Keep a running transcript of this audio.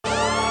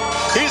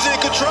He's in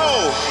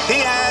control.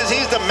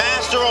 He's the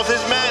master of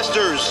his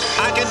masters.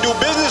 I can do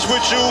business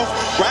with you,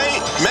 right?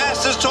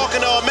 Master's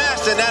talking to a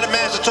master, not a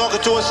master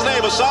talking to a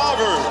slave, a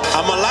sovereign.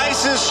 I'ma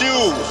license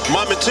you,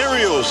 my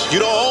materials.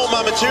 You don't own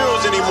my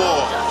materials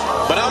anymore.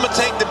 But I'ma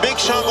take the big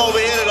chunk over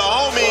here to the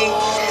homie.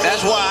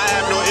 That's why I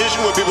have no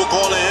issue with people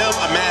calling him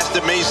a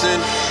master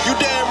mason. You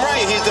damn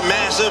right, he's the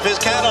master of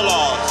his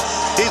catalog.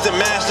 He's the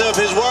master of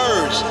his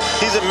words.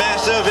 He's the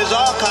master of his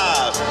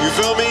archive. You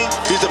feel me?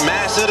 He's the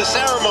master of the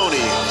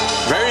ceremony.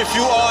 Very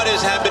few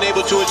artists have been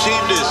able to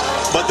achieve this,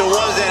 but the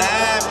ones that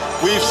have,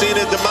 we've seen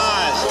a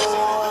demise.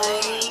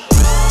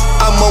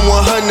 I'm on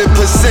 100%.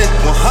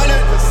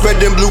 100. Red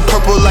and blue,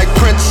 purple like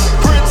Prince.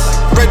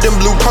 Red and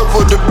blue,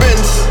 purple the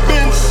Benz.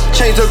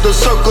 Change up the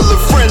circle of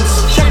friends.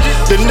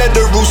 The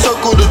Netheroo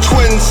circle the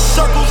twins.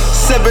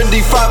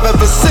 75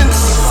 ever since.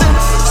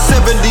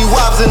 70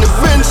 wives in the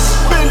Benz.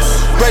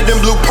 Red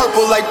and blue,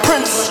 purple like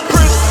Prince.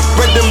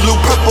 Red and blue,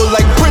 purple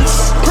like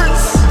Prince.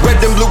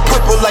 Red and blue,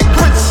 purple like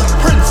Prince.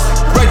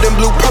 Red and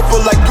blue,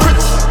 purple like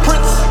Prince.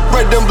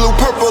 Red and blue,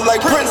 purple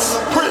like Prince.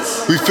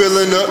 We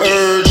feeling the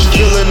urge,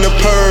 feeling the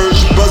purge.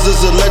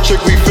 Buzzers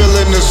electric, we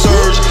feeling the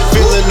surge.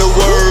 Feeling the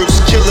words,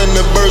 killing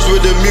the birds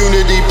with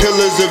immunity.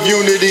 Pillars of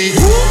unity.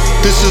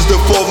 This is the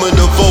formula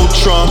of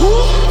Voltron.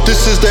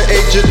 This is the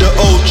age of the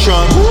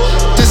Ultron.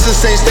 This is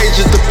same stage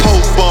as the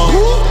Pope bomb.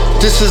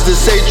 This is the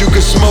sage you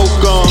can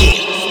smoke on.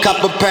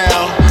 Copper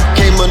pound,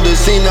 came on the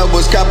scene, I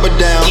was copper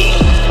down.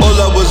 All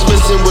I was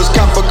missing was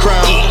copper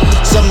crown.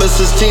 Summer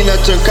 16, I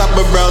turned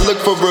copper brown. Look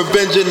for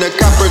revenge in the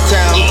copper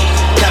town.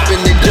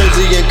 Kaepernick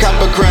jersey and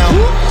copper crown.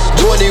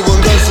 21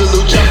 guns,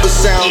 salute jumper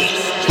sound.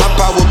 My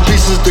power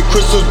pieces, the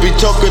crystals be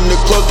talking, the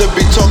cloth that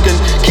be talking.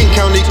 King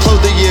County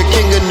clothing, yeah,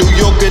 king of New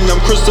York. And I'm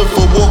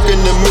Christopher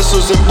Walken, the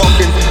missiles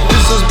embarking.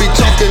 Pistols be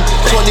talking,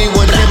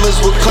 21 hammers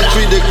with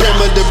country, the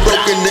grammar, the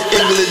broken, the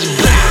English.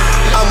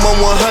 I'm on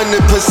 100%.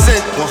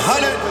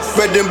 100.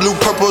 Red and blue,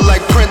 purple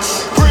like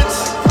Prince.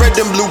 Red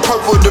and blue,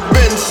 purple the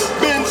Benz.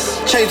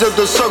 Change up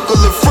the circle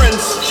of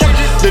friends.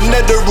 The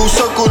Netheroo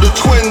circle the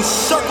twins.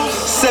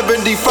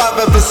 75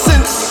 ever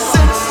since.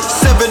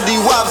 70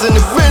 wives in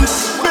the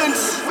Benz.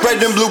 Red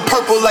and blue,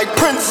 purple like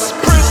Prince.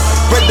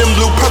 Red and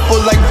blue,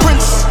 purple like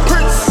Prince.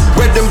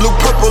 Red and blue,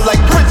 purple like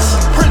Prince.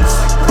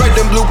 Red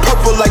and blue,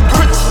 purple like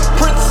Prince.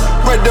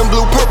 Red and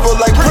blue, purple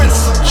like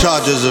Prince.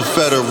 Charges of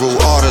federal,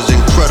 orders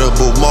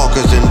incredible.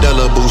 Markers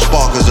indelible,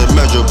 sparkers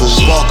immeasurable.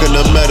 Sparking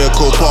the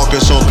medical,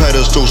 parkers on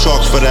pedestal.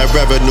 Sharks for that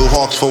revenue,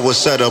 hawks for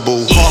what's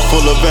edible. Heart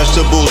full of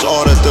vegetables,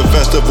 art at the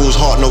festivals.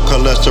 Heart no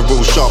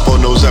cholesterol, sharp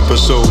on those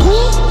episodes.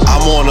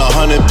 I'm on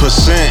 100%.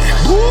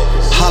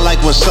 I like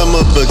when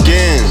summer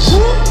begins.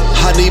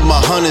 I need my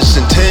hundreds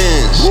and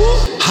tens.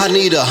 I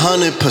need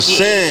 100%.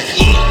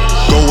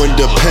 Go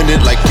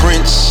independent like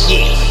Prince.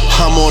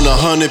 I'm on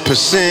 100%.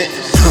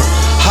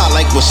 I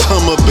like when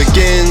summer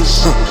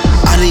begins.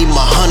 I need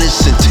my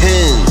hundreds and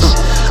tens.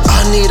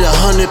 I need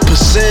 100%.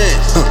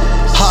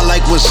 I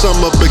like when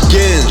summer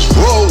begins.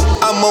 Whoa,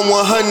 I'm on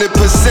 100%.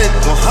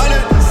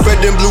 100. Red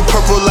and blue,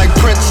 purple like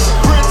Prince.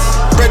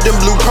 Red and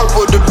blue,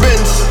 purple the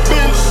Benz.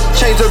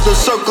 Change up the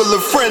circle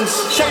of friends.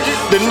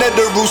 The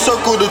Netheroo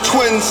circle the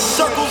twins.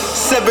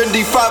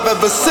 75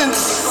 ever since.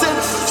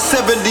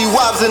 70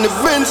 wives in the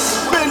Benz.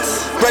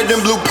 Red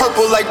and blue,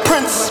 purple like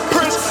Prince.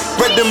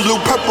 Red and blue,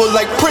 purple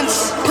like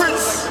Prince.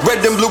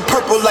 Red and blue,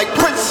 purple like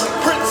Prince.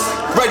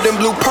 Red and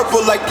blue,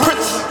 purple like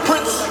Prince.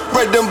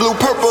 Red and blue,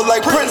 purple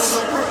like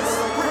Prince.